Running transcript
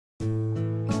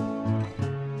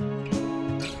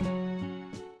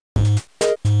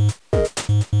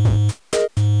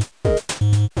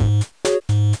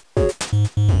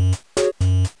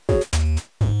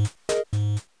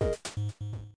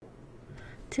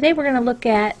Today we're going to look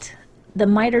at the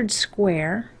mitered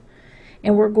square,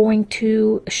 and we're going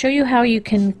to show you how you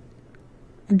can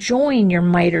join your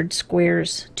mitered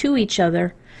squares to each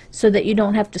other so that you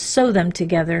don't have to sew them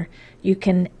together. You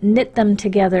can knit them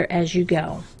together as you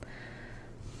go.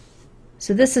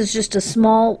 So this is just a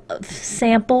small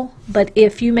sample, but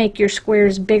if you make your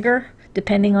squares bigger,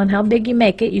 depending on how big you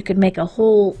make it, you could make a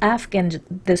whole afghan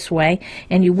this way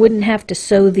and you wouldn't have to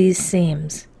sew these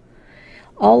seams.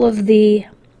 All of the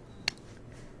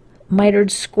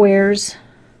mitered squares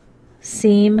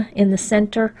seam in the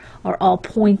center are all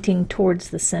pointing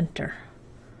towards the center.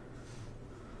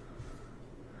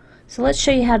 So let's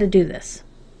show you how to do this.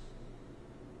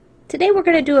 Today we're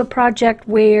going to do a project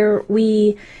where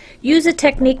we use a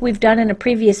technique we've done in a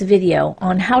previous video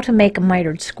on how to make a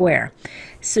mitered square.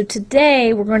 So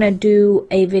today we're going to do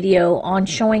a video on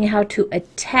showing how to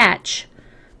attach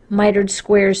mitered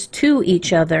squares to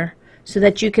each other so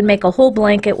that you can make a whole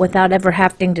blanket without ever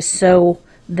having to sew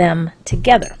them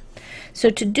together. So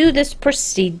to do this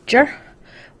procedure,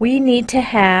 we need to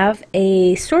have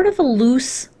a sort of a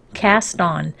loose cast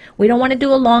on. We don't want to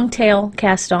do a long tail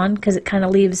cast on because it kind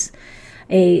of leaves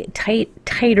a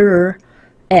tighter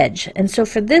edge. And so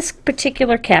for this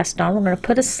particular cast on, we're going to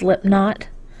put a slip knot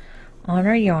on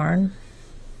our yarn.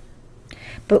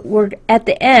 But at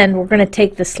the end, we're going to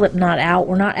take the slip knot out.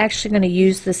 We're not actually going to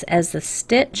use this as the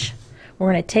stitch.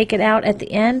 We're going to take it out at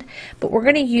the end, but we're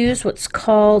going to use what's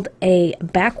called a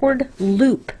backward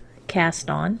loop cast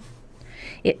on.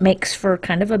 It makes for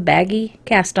kind of a baggy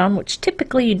cast on, which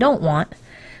typically you don't want,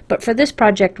 but for this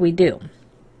project we do.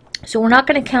 So we're not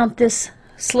going to count this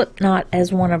slip knot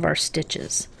as one of our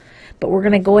stitches, but we're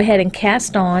going to go ahead and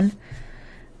cast on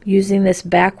using this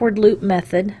backward loop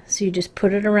method. So you just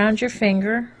put it around your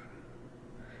finger,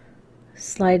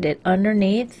 slide it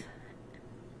underneath,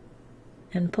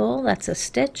 and pull. That's a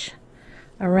stitch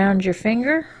around your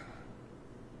finger.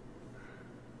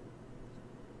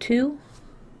 2,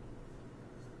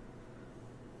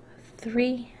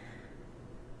 3,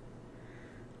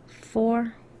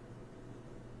 4,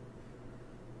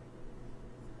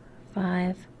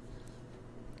 5,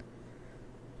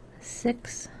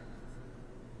 6,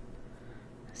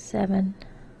 7,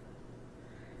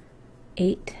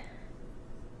 8,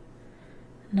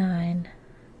 9,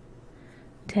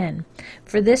 10.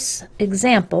 For this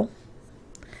example,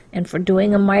 and for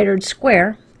doing a mitered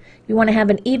square, you want to have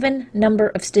an even number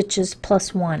of stitches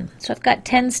plus 1. So I've got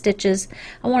 10 stitches.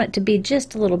 I want it to be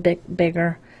just a little bit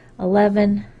bigger.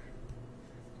 11,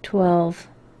 12,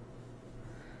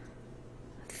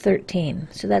 13.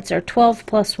 So that's our 12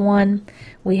 plus 1.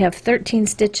 We have 13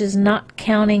 stitches, not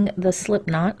counting the slip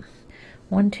knot.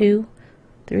 1, 2,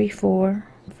 3, 4,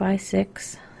 5,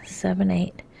 6, 7,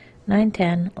 8, 9,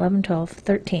 10, 11, 12,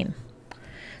 13.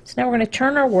 So now we're going to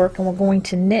turn our work and we're going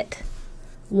to knit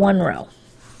one row.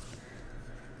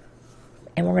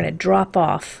 And we're going to drop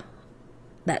off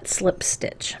that slip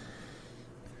stitch.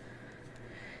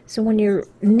 So when you're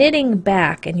knitting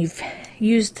back and you've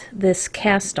used this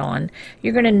cast on,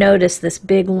 you're going to notice this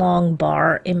big long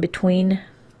bar in between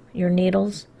your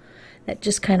needles. That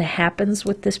just kind of happens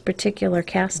with this particular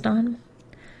cast on.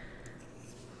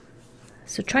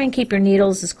 So try and keep your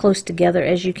needles as close together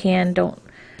as you can. Don't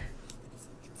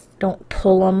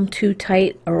pull them too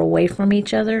tight or away from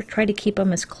each other. Try to keep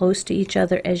them as close to each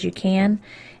other as you can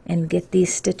and get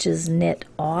these stitches knit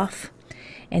off.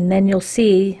 And then you'll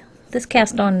see this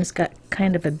cast on has got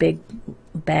kind of a big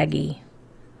baggy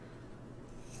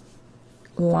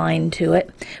line to it,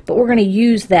 but we're going to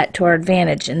use that to our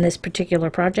advantage in this particular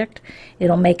project.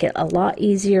 It'll make it a lot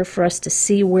easier for us to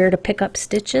see where to pick up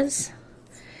stitches.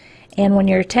 And when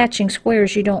you're attaching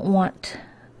squares, you don't want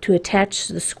to attach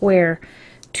the square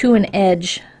to an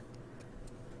edge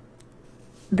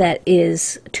that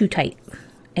is too tight.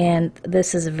 And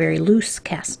this is a very loose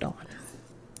cast on.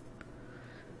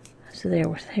 So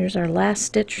here's our last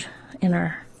stitch in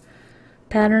our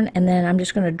pattern, and then I'm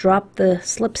just going to drop the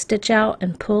slip stitch out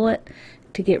and pull it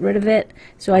to get rid of it.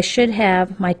 So I should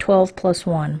have my 12 plus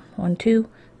 1. 1, 2,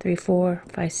 3, 4,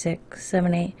 5, 6,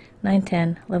 7, 8, 9,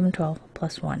 10, 11, 12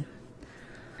 plus 1.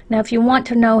 Now if you want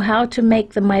to know how to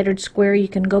make the mitered square, you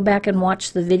can go back and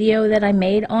watch the video that I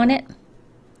made on it.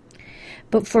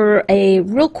 But for a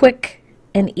real quick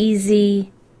and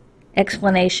easy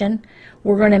explanation,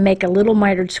 we're going to make a little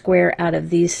mitered square out of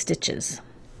these stitches.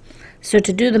 So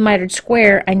to do the mitered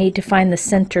square, I need to find the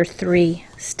center 3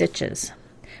 stitches,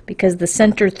 because the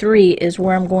center 3 is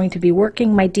where I'm going to be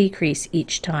working my decrease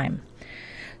each time.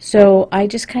 So I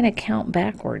just kind of count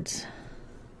backwards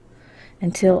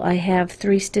until I have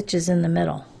 3 stitches in the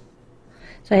middle.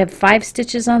 So I have 5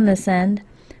 stitches on this end,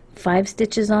 5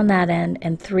 stitches on that end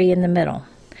and 3 in the middle.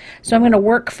 So I'm going to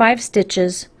work 5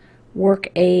 stitches, work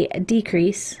a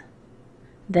decrease,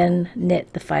 then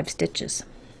knit the 5 stitches.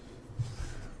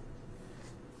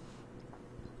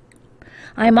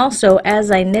 I'm also, as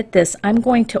I knit this, I'm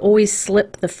going to always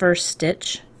slip the first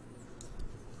stitch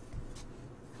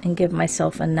and give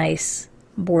myself a nice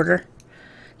border.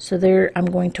 So there, I'm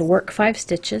going to work 5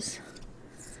 stitches,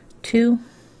 2,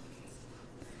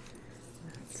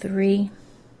 3,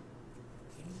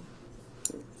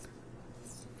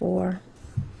 4,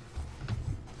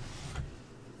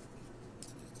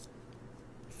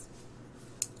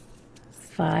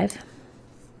 5.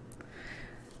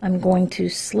 I'm going to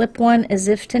slip one as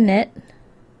if to knit.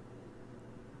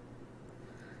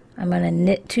 I'm going to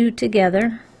knit 2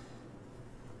 together.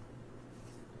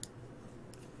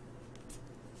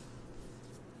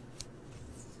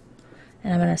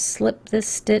 And I'm going to slip this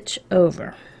stitch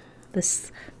over.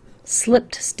 This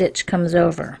slipped stitch comes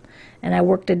over. And I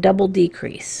worked a double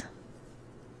decrease.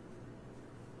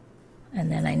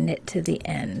 And then I knit to the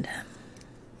end.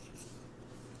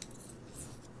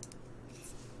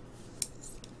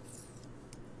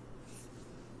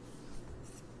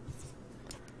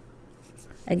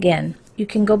 Again, you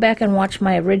can go back and watch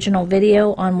my original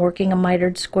video on working a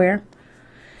mitered square,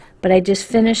 but I just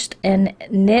finished and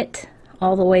knit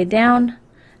all the way down.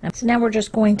 So now we're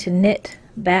just going to knit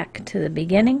back to the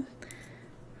beginning.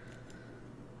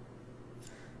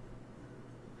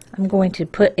 I'm going to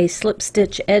put a slip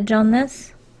stitch edge on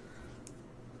this,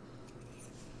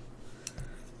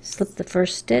 slip the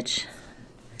first stitch,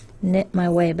 knit my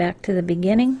way back to the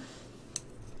beginning.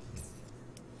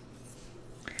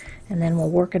 And then we'll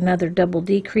work another double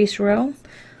decrease row.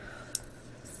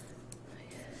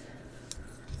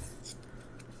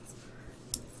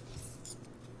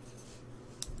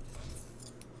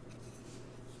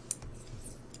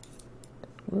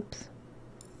 Whoops.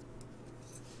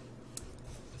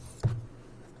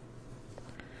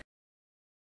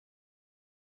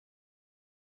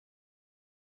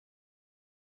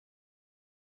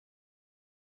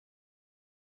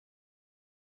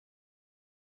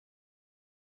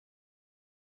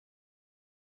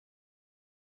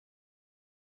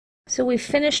 So we've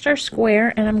finished our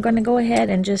square, and I'm going to go ahead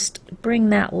and just bring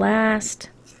that last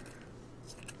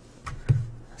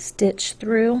stitch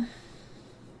through.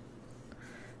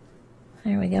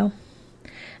 There we go.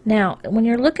 Now, when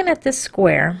you're looking at this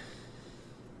square,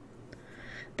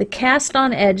 the cast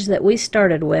on edge that we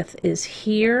started with is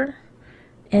here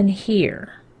and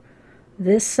here,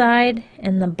 this side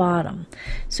and the bottom.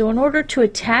 So in order to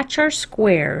attach our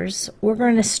squares, we're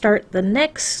going to start the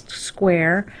next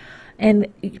square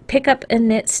and pick up and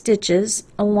knit stitches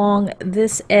along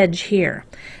this edge here.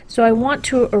 So I want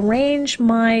to arrange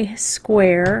my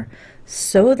square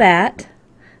so that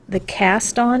the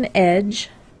cast on edge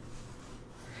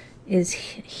is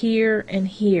here and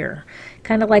here,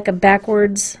 kind of like a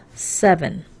backwards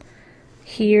 7,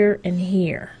 here and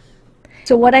here.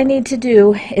 So what I need to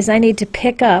do is I need to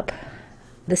pick up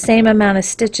the same amount of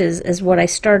stitches as what I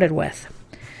started with.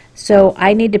 So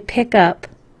I need to pick up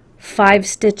 5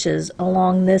 stitches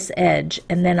along this edge,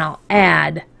 and then I'll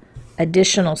add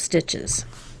additional stitches.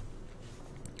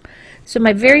 So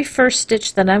my very first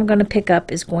stitch that I'm going to pick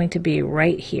up is going to be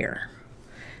right here.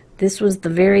 This was the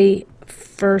very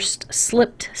first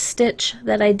slipped stitch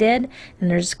that I did, and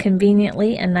there's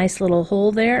conveniently a nice little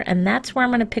hole there, and that's where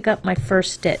I'm going to pick up my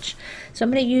first stitch. So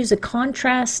I'm going to use a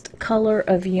contrast color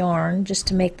of yarn just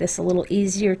to make this a little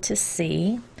easier to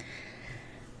see.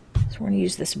 So we're going to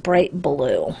use this bright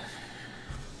blue.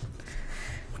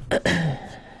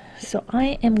 So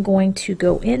I am going to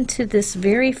go into this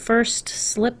very first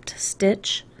slipped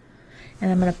stitch, and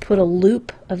I'm going to put a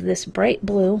loop of this bright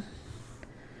blue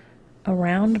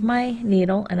around my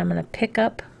needle, and I'm going to pick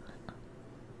up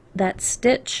that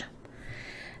stitch.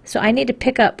 So I need to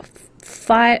pick up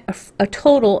a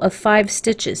total of 5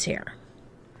 stitches here.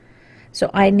 So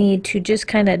I need to just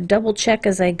kind of double check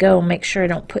as I go, make sure I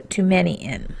don't put too many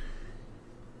in.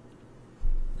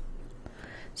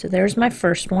 So there's my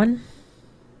first one,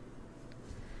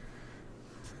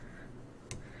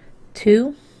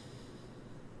 2,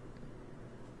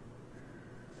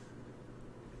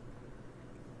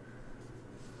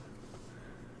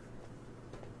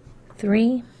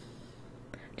 3,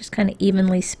 just kind of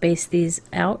evenly space these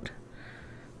out,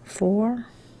 4,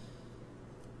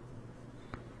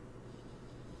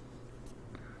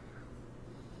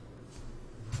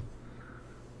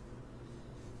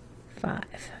 5.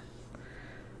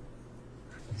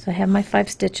 So I have my 5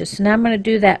 stitches. So now I'm going to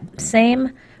do that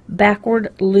same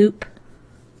backward loop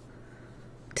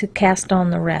to cast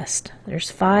on the rest. There's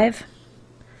 5.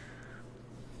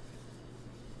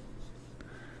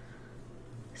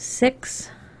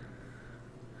 6,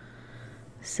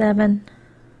 7,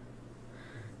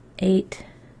 8,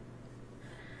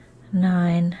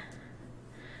 9,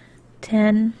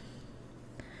 10,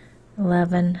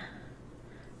 11,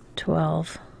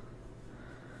 12,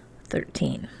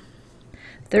 13.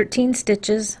 13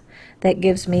 stitches. That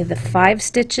gives me the 5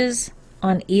 stitches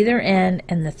on either end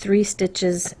and the 3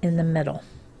 stitches in the middle.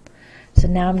 So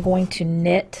now I'm going to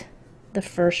knit the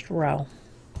first row.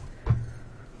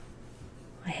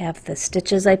 I have the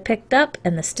stitches I picked up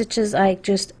and the stitches I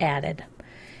just added,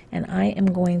 and I am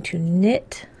going to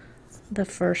knit the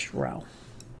first row.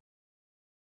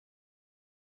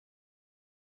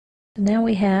 Now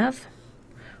we have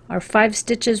our 5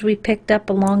 stitches we picked up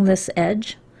along this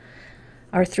edge,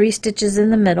 our 3 stitches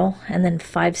in the middle, and then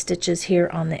 5 stitches here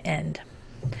on the end.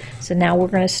 So now we're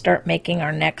going to start making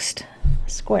our next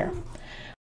square.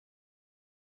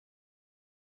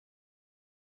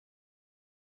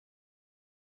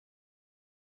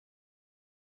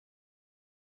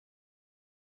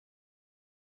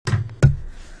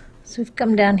 So we've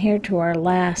come down here to our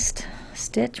last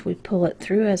stitch. We pull it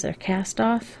through as a cast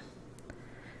off.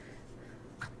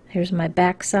 Here's my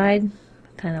back side.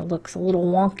 Kind of looks a little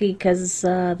wonky because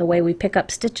the way we pick up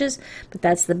stitches, but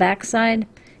that's the back side.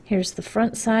 Here's the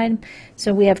front side.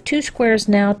 So we have 2 squares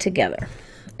now together.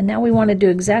 And now we want to do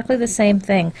exactly the same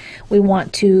thing. We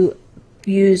want to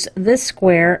use this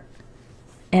square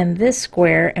and this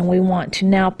square, and we want to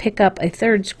now pick up a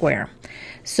 3rd square.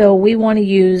 So we want to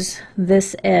use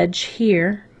this edge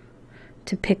here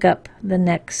to pick up the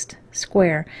next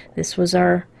square. This was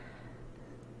our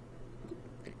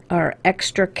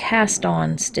extra cast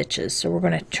on stitches. So we're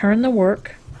going to turn the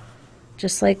work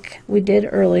just like we did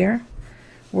earlier.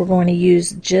 We're going to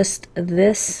use just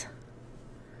this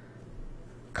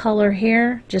color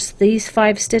here, just these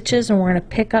 5 stitches, and we're going to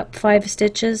pick up 5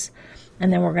 stitches,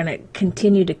 and then we're going to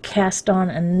continue to cast on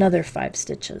another 5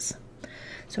 stitches.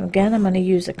 So again, I'm going to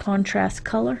use a contrast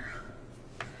color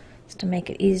just to make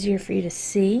it easier for you to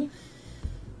see.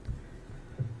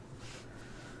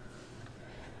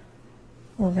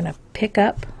 We're going to pick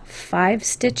up 5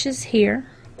 stitches here,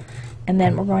 and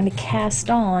then we're going to cast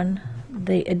on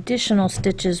the additional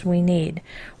stitches we need.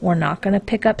 We're not going to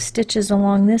pick up stitches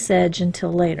along this edge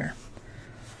until later.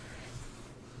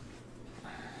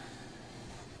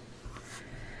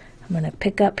 I'm going to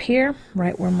pick up here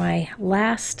right where my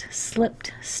last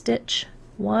slipped stitch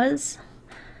was.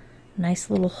 Nice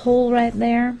little hole right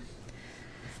there.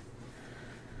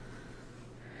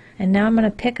 And now I'm going to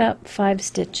pick up 5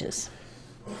 stitches.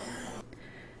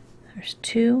 There's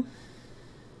 2,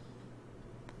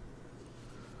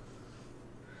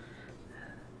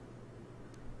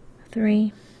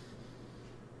 3.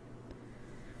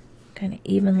 Kind of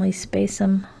evenly space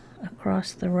them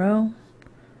across the row.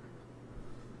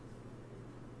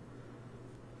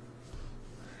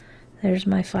 There's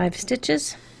my 5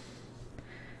 stitches.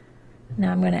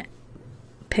 Now I'm going to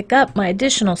pick up my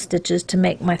additional stitches to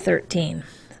make my 13.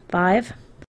 5.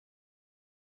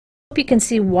 Hope you can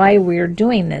see why we're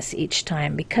doing this each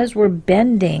time, because we're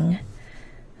bending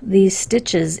these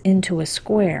stitches into a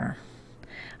square.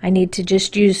 I need to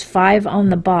just use 5 on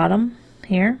the bottom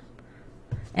here,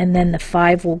 and then the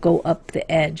 5 will go up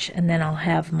the edge, and then I'll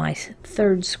have my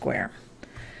 3rd square.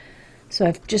 So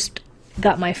I've just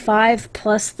got my 5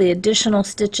 plus the additional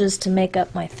stitches to make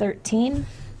up my 13.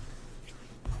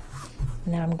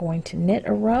 Now I'm going to knit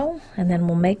a row, and then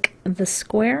we'll make the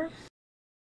square.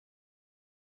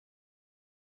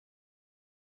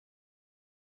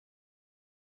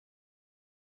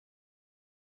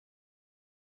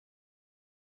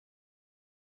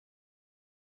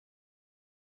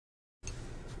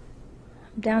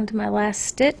 Down to my last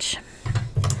stitch.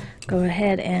 Go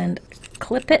ahead and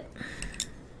clip it.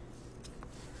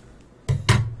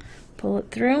 Pull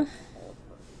it through.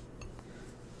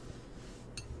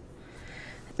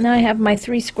 Now I have my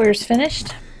 3 squares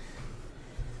finished.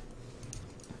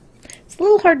 It's a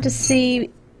little hard to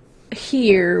see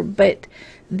here, but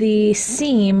the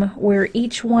seam where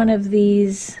each one of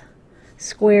these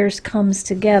squares comes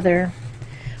together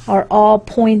are all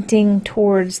pointing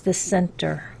towards the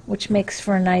center, which makes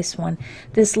for a nice one.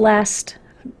 This last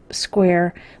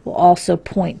square will also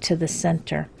point to the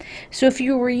center. So if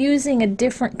you were using a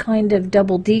different kind of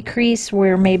double decrease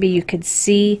where maybe you could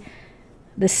see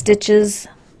the stitches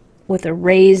with a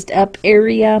raised up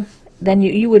area, then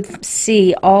you would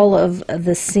see all of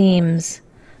the seams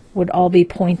would all be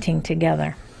pointing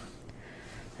together.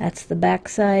 That's the back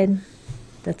side,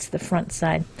 that's the front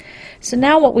side. So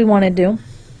now what we want to do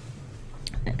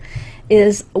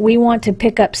is we want to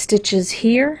pick up stitches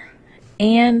here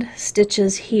and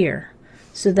stitches here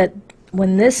so that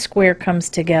when this square comes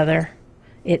together,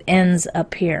 it ends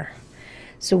up here.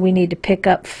 So we need to pick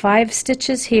up 5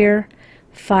 stitches here,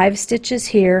 5 stitches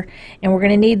here, and we're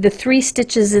going to need the 3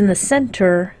 stitches in the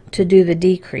center to do the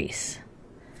decrease.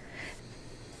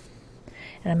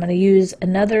 And I'm going to use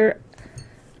another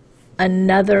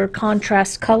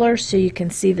contrast color so you can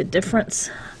see the difference.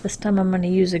 This time I'm going to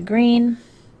use a green.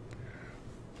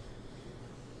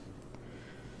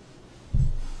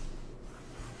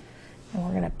 And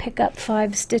we're going to pick up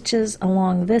 5 stitches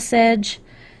along this edge,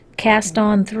 cast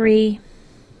on 3,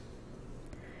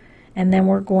 and then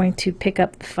we're going to pick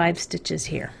up 5 stitches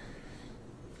here.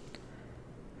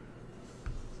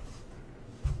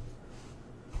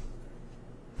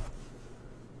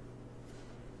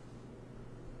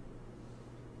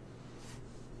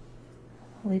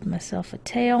 Leave myself a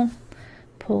tail,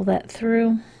 pull that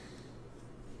through.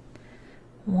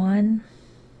 1,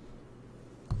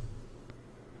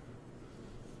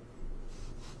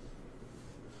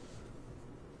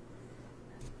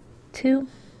 2,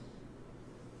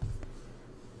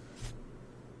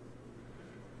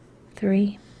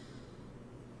 3,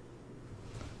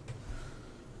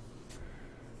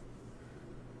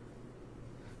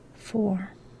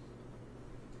 4,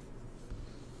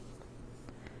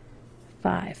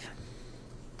 5.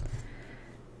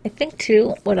 I think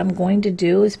too what I'm going to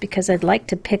do is, because I'd like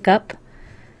to pick up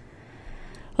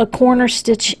a corner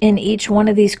stitch in each one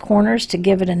of these corners to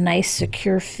give it a nice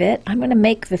secure fit, I'm going to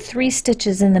make the 3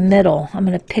 stitches in the middle. I'm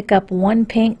going to pick up 1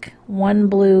 pink, 1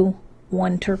 blue,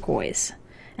 1 turquoise,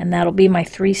 and that'll be my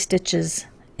 3 stitches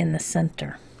in the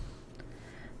center.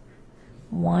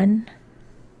 1,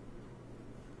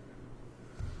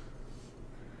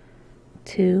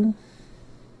 2,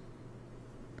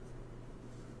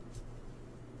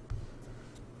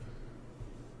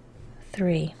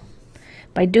 3.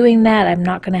 By doing that, I'm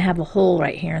not going to have a hole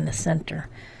right here in the center.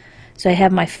 So I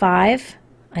have my 5,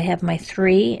 I have my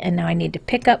 3, and now I need to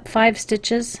pick up 5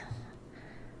 stitches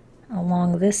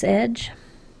along this edge.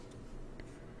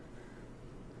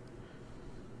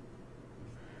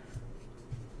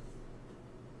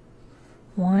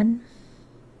 One,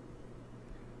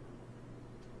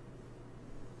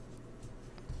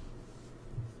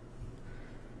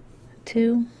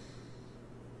 2,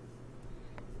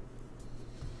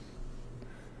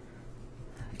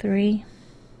 3,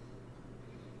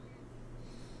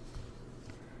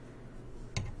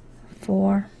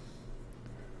 4,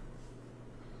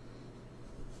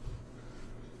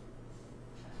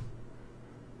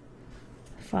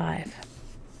 5.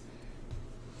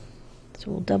 So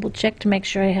we'll double check to make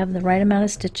sure I have the right amount of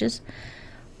stitches.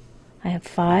 I have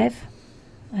 5,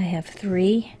 I have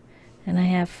 3, and I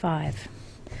have 5.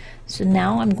 So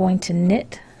now I'm going to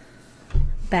knit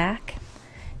back,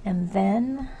 and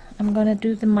then I'm going to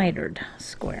do the mitered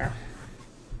square.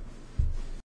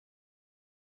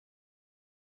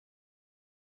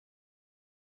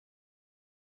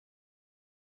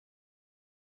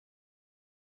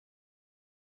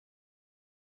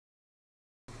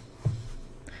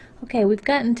 Okay, we've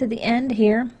gotten to the end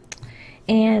here,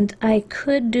 and I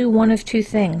could do one of 2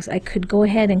 things. I could go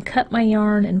ahead and cut my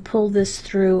yarn and pull this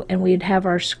through and we'd have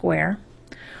our square,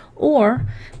 or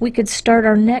we could start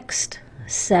our next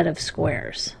set of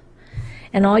squares.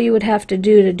 And all you would have to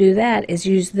do that is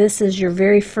use this as your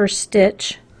very first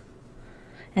stitch,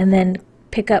 and then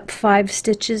pick up 5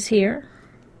 stitches here,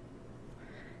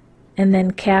 and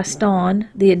then cast on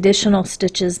the additional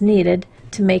stitches needed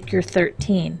to make your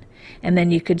 13. And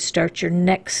then you could start your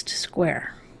next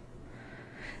square.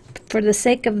 For the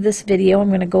sake of this video, I'm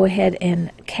going to go ahead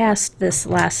and cast this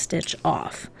last stitch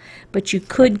off, but you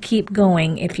could keep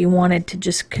going if you wanted to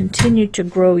just continue to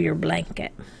grow your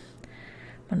blanket.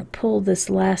 I'm going to pull this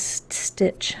last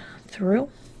stitch through,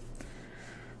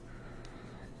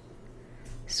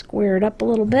 square it up a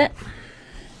little bit.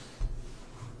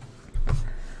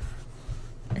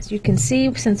 As you can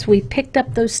see, since we picked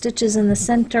up those stitches in the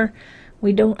center,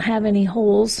 we don't have any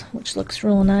holes, which looks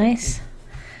real nice.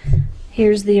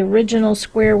 Here's the original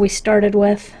square we started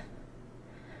with.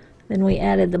 Then we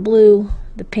added the blue,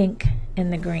 the pink,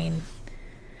 and the green.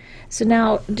 So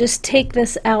now just take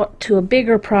this out to a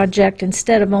bigger project.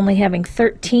 Instead of only having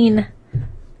 13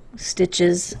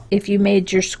 stitches, if you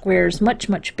made your squares much,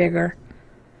 much bigger,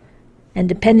 and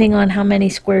depending on how many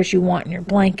squares you want in your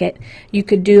blanket, you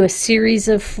could do a series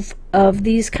of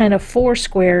these kind of 4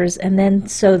 squares and then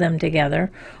sew them together,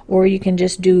 or you can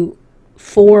just do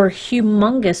 4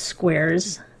 humongous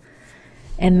squares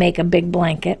and make a big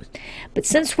blanket. But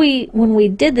since when we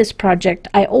did this project,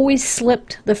 I always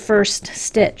slipped the first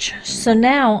stitch. So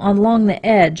now along the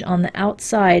edge, on the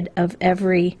outside of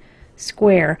every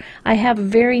square, I have a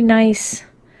very nice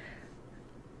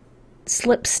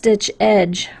slip stitch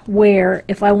edge where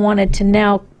if I wanted to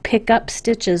now pick up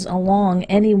stitches along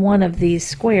any one of these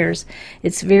squares,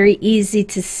 it's very easy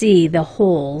to see the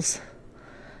holes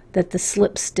that the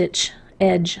slip stitch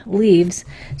edge leaves.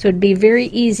 So it'd be very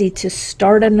easy to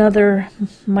start another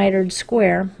mitered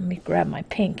square. Let me grab my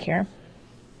pink here.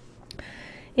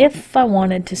 If I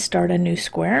wanted to start a new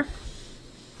square,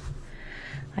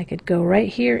 I could go right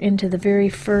here into the very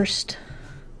first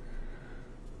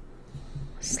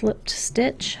slipped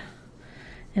stitch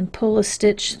and pull a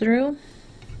stitch through,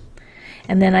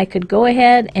 and then I could go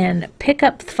ahead and pick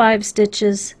up 5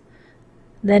 stitches,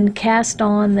 then cast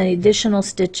on the additional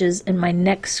stitches, and my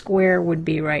next square would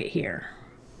be right here.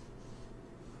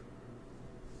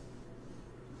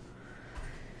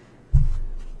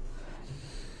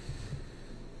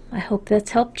 I hope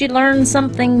that's helped you learn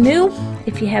something new.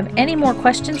 If you have any more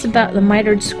questions about the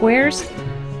mitered squares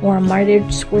or a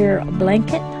mitered square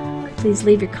blanket, please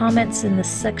leave your comments in the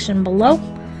section below.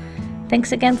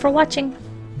 Thanks again for watching.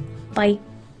 Bye.